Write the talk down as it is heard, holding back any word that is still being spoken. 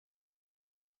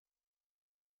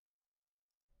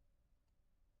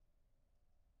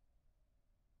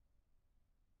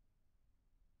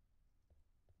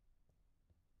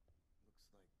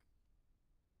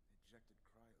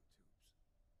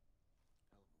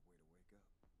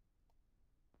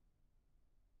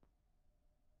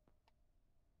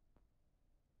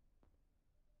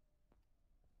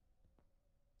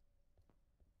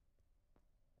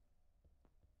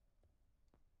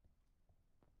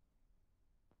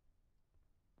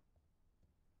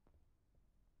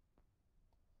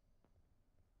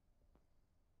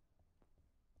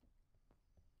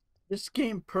This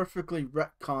game perfectly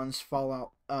retcons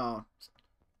Fallout. Yeah.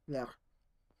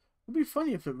 It'd be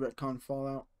funny if it retconned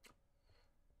Fallout.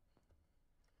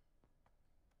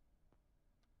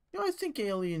 I think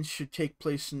Aliens should take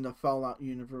place in the Fallout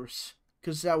universe,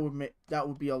 because that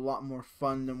would be a lot more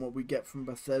fun than what we get from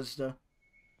Bethesda.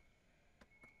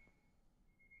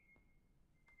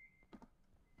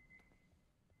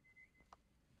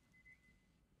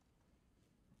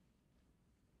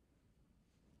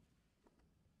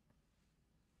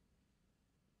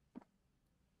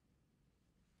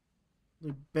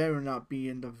 They better not be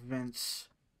in the vents.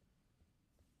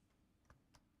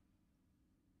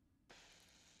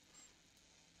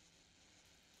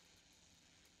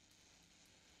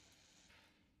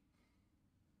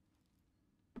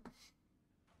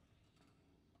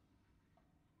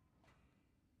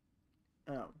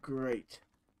 Oh, great.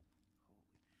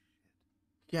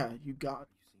 Yeah, you got.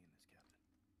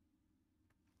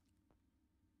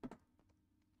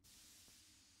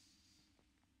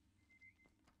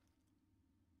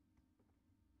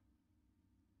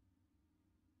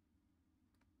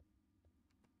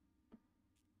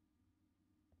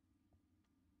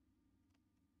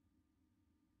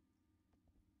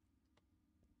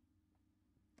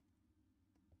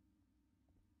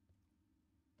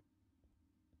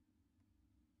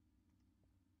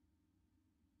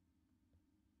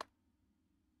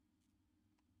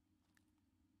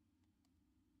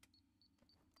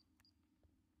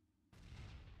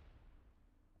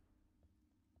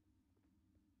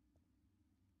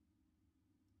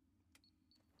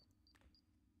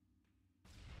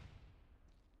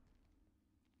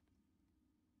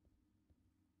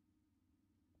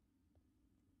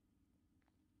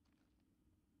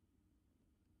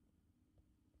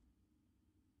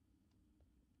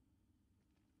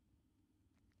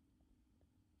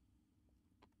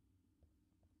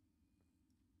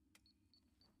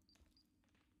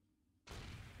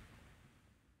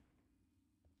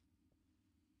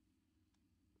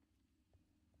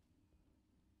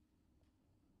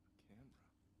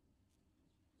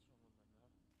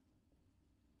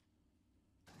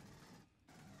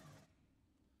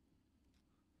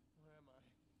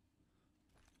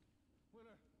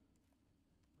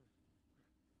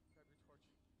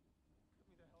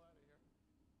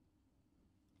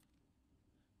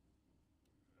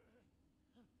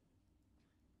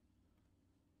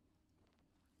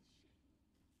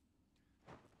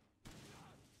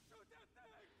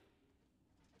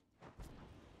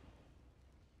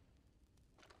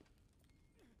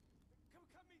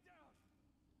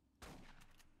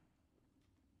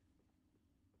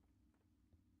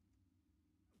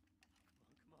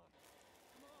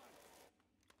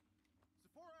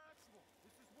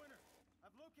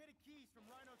 Located keys from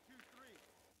Rhino 2-3.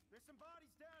 There's some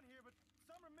bodies down here, but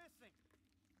some are missing.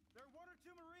 There are 1 or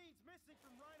 2 Marines missing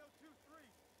from Rhino 2-3.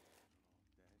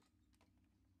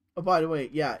 Oh, by the way,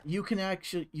 yeah, you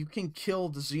can kill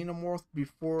the xenomorph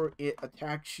before it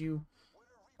attacks you.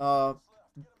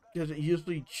 Because it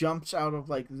usually jumps out of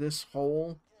like this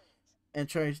hole and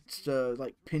tries to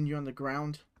like pin you on the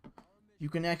ground. You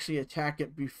can actually attack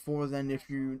it before then if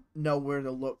you know where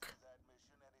to look.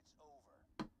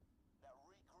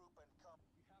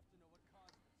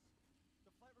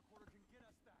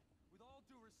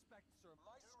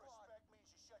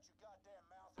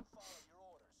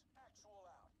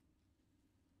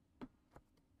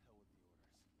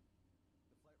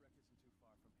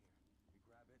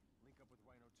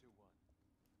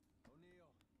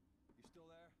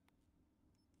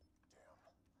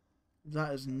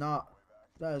 That is not.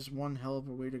 That is one hell of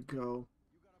a way to go.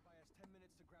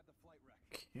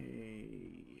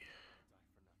 Okay.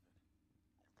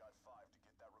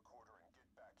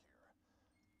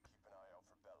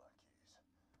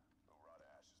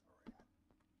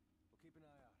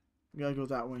 We gotta go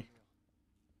that way.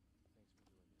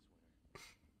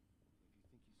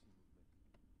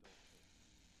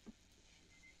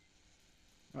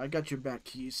 I got your back,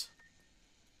 Keys.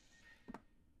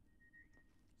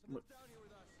 Look.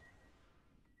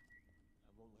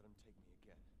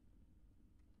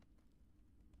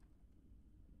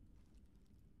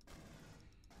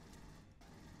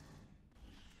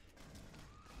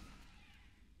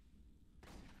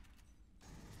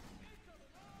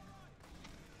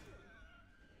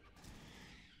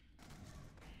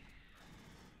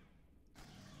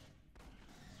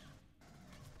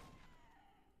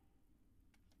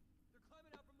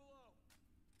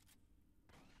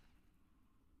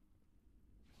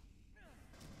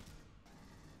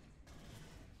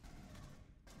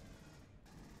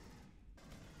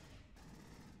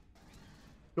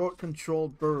 Short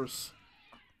controlled bursts.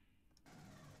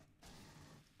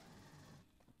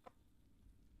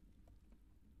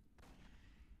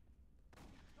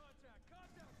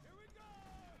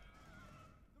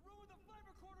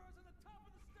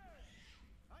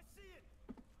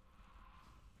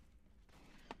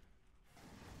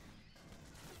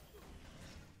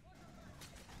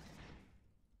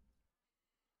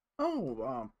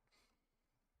 Oh,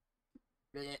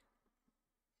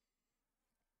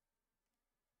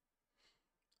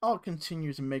 I'll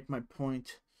continue to make my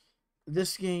point.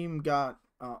 This game got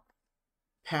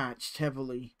patched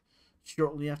heavily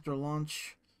shortly after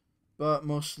launch, but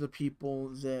most of the people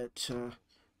that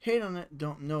hate on it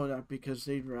don't know that because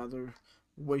they'd rather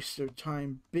waste their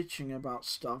time bitching about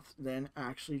stuff than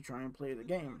actually try and play the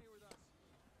game.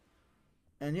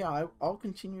 And yeah, I'll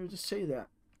continue to say that.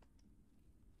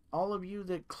 All of you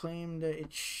that claim that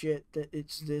it's shit, that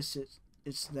it's this,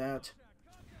 it's that,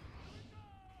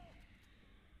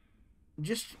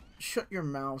 just shut your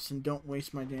mouths and don't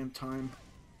waste my damn time.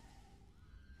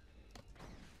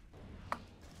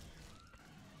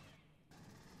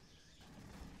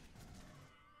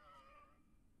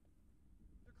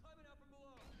 They're climbing out from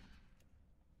below.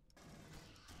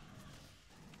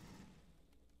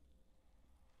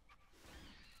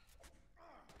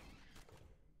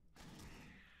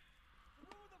 The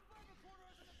room with the flag recorder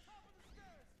is at the top of the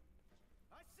stairs.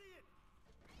 I see it.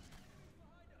 Enemies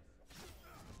behind us.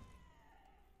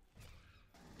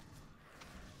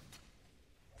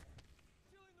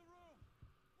 Sealing the room.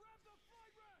 Grab the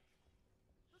flight rack.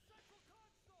 The central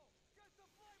console. Get the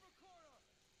flight recorder.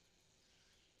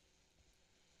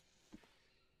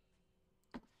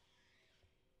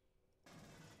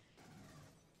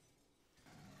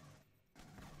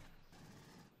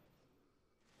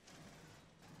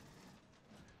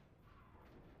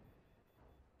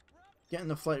 Get in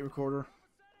the flight recorder.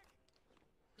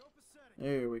 Go pathetic.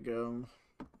 There we go.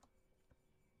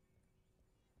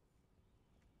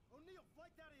 O'Neill,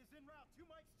 flight data is en route. 2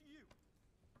 mics to you.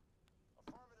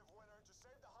 Affirmative, Winter. Just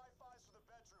save the high fives for the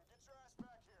bedroom. Get your ass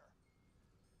back here.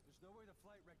 There's no way the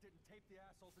flight wreck didn't tape the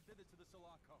assholes that did it to the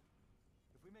Sulaco.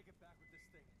 If we make it back with this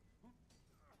thing. Secure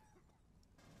our left flank.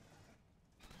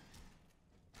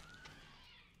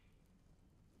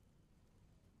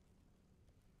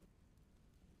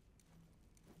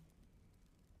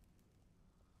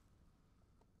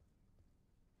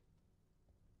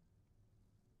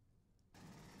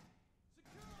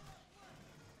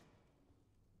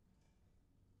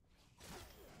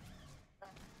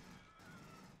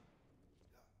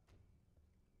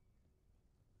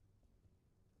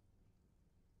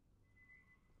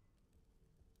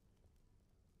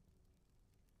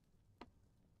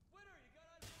 Winner, you got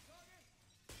eyes on the target?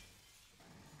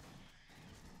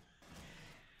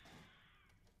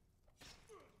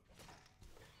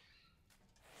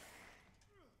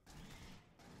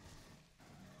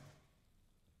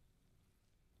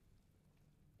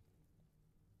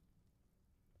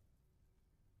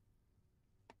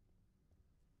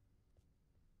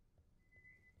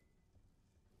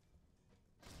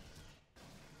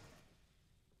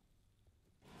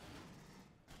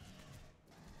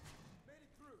 Made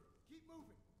it through. Keep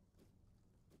moving.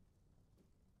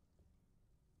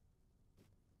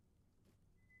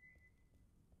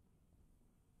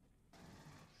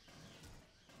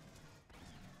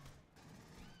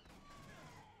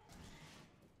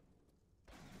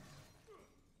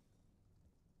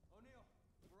 O'Neill,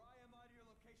 we're IMI to your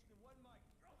location in 1 mic.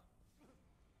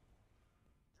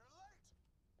 You're late.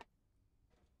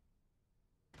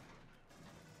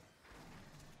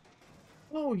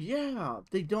 Oh yeah,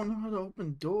 they don't know how to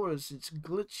open doors. It's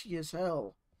glitchy as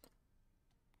hell.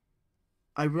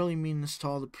 I really mean this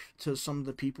to to some of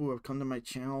the people who have come to my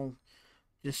channel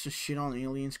just to shit on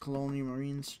Aliens, Colonial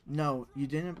Marines. No, you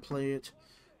didn't play it.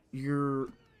 You're...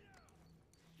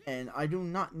 And I do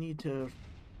not need to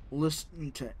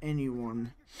listen to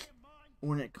anyone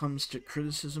when it comes to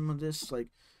criticism of this. Like,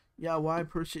 yeah, why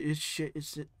person is shit,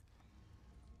 is it...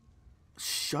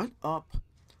 Shut up.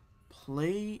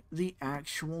 Play the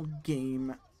actual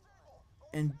game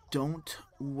and don't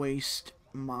waste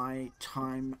my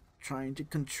time trying to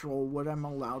control what I'm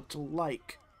allowed to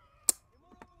like.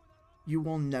 You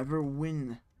will never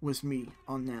win with me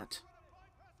on that.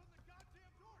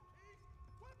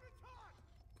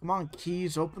 Come on,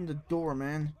 Keys, open the door,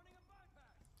 man.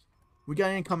 We got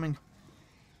incoming.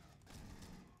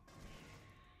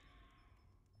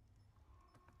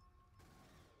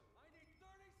 I need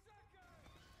 30 seconds!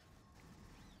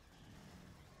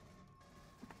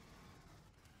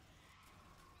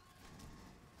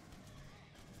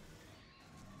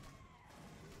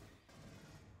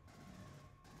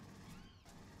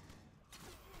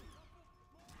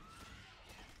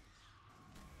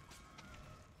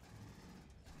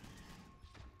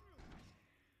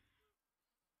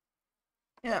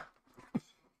 Yeah.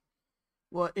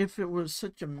 Well, if it was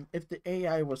such a, if the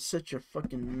AI was such a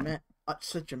fucking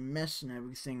such a mess and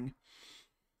everything,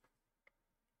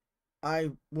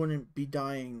 I wouldn't be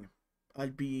dying.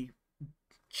 I'd be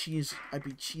I'd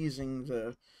be cheesing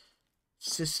the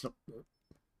system.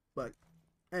 But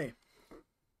hey,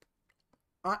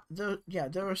 there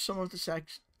are some of us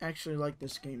actually like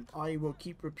this game. I will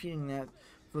keep repeating that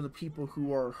for the people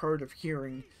who are hard of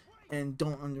hearing and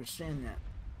don't understand that,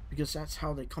 because that's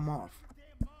how they come off.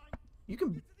 You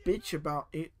can bitch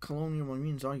about Colonial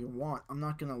Marines all you want. I'm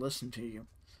not gonna listen to you.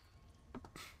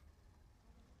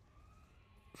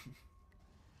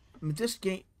 With this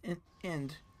game,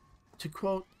 and to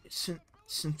quote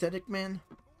Synthetic Man,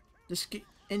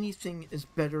 anything is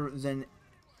better than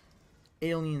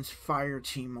Alien's Fire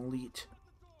Team Elite.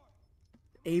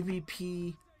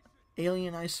 AVP,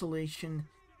 Alien Isolation,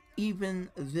 even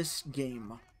this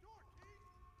game.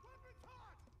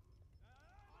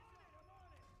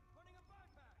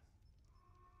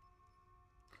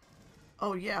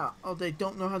 Oh yeah, oh they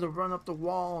don't know how to run up the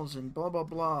walls and blah blah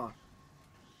blah.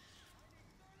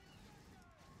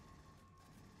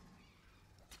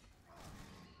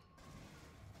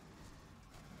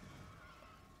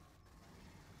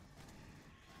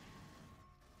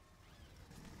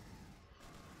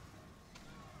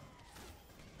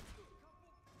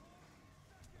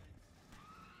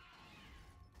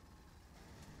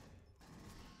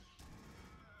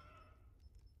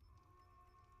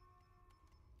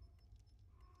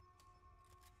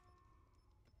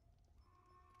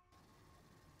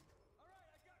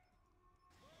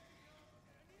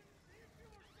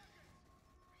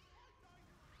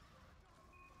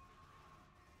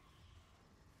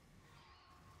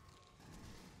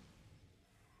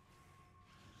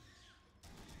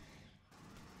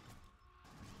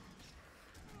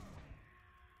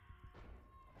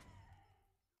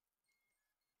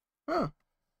 Huh.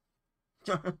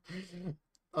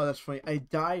 Oh, that's funny. I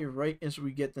die right as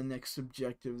we get the next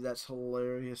objective. That's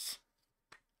hilarious.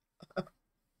 On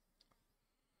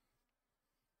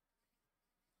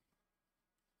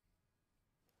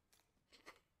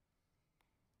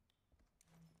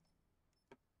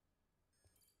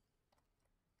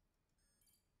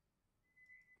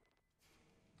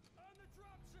the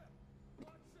dropship!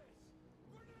 Watch this!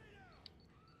 Grenade out!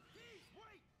 Keys,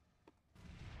 wait!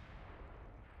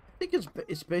 I think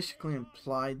it's basically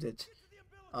implied that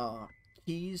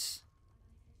Keys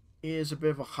is a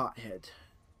bit of a hothead,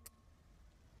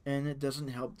 and it doesn't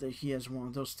help that he has one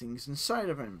of those things inside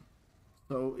of him.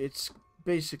 So it's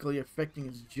basically affecting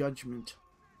his judgment.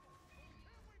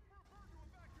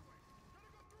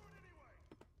 Explosion locked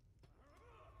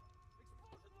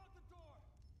the door!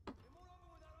 It won't open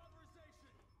without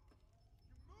authorization! You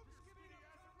move your speed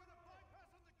up, ass with a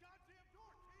bypass on the goddamn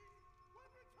door, Keys!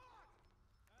 Weapons hot!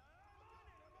 I'm on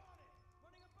it!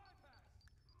 Running a bypass! I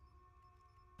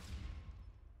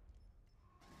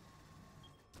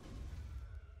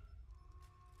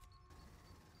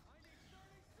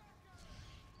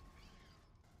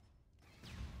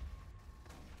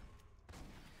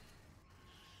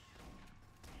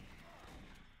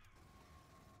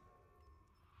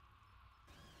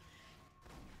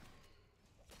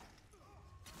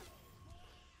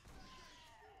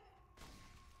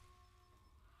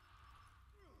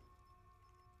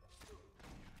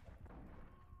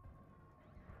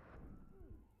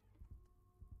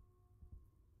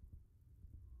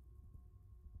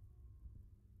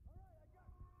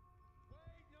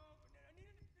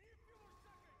need 30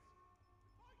 seconds!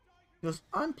 Because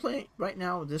I'm playing right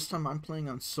now. This time I'm playing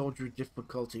on soldier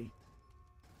difficulty.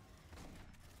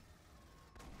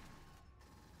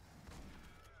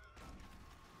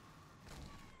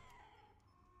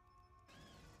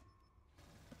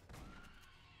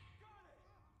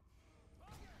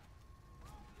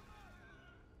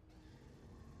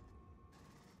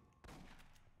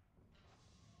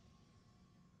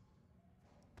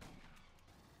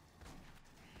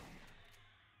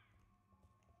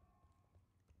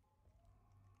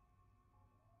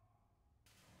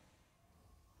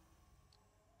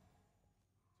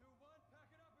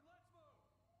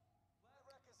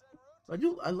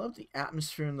 I love the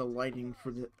atmosphere and the lighting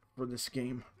for this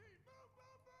game.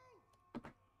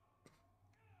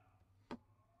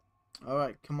 All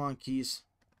right, come on, Keys.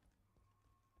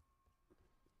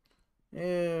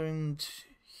 And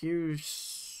here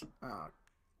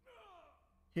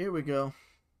we go.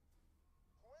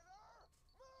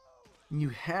 You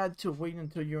had to wait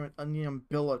until you're on the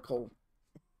umbilical.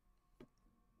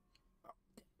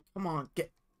 Come on,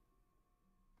 get.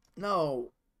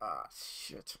 No. Ah,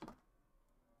 shit.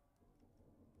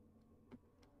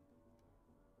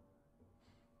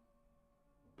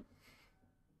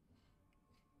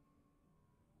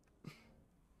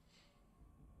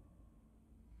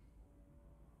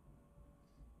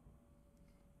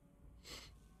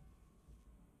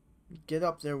 Get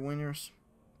up there, winners.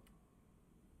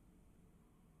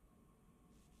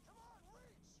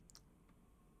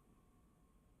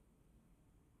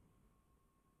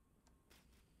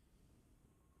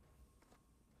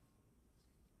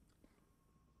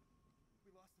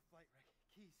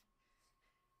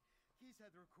 Keys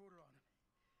had the recorder on him.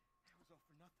 That was all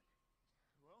for nothing.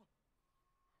 Well,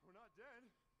 we're not dead.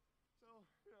 So,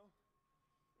 you know,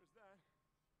 there's that.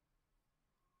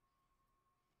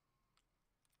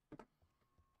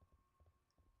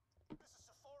 This is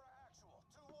Sephora Actual.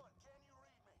 2-1. Can you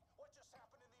read me? What just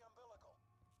happened in the umbilical?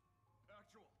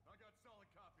 Actual, I got solid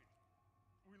copy.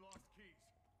 We lost Keys.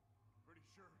 Pretty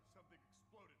sure something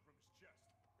exploded from his chest.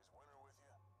 Is Winter with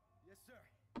you? Yes, sir.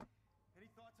 Any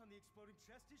thoughts on the exploding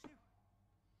chest issue?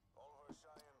 All of our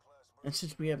Cheyenne class And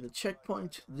since we have the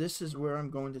checkpoint, this is where I'm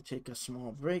going to take a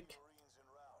small break. Marines en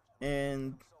route. And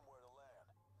Somewhere to land.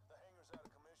 The hangar's out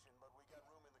of commission, but we got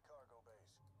room in the cargo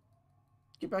bays.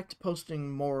 get back to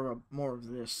posting more of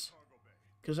this. Cargo bay.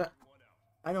 Because One out.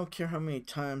 I don't care how many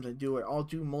times I do it. I'll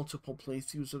do multiple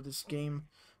playthroughs of this game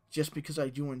just because I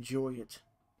do enjoy it.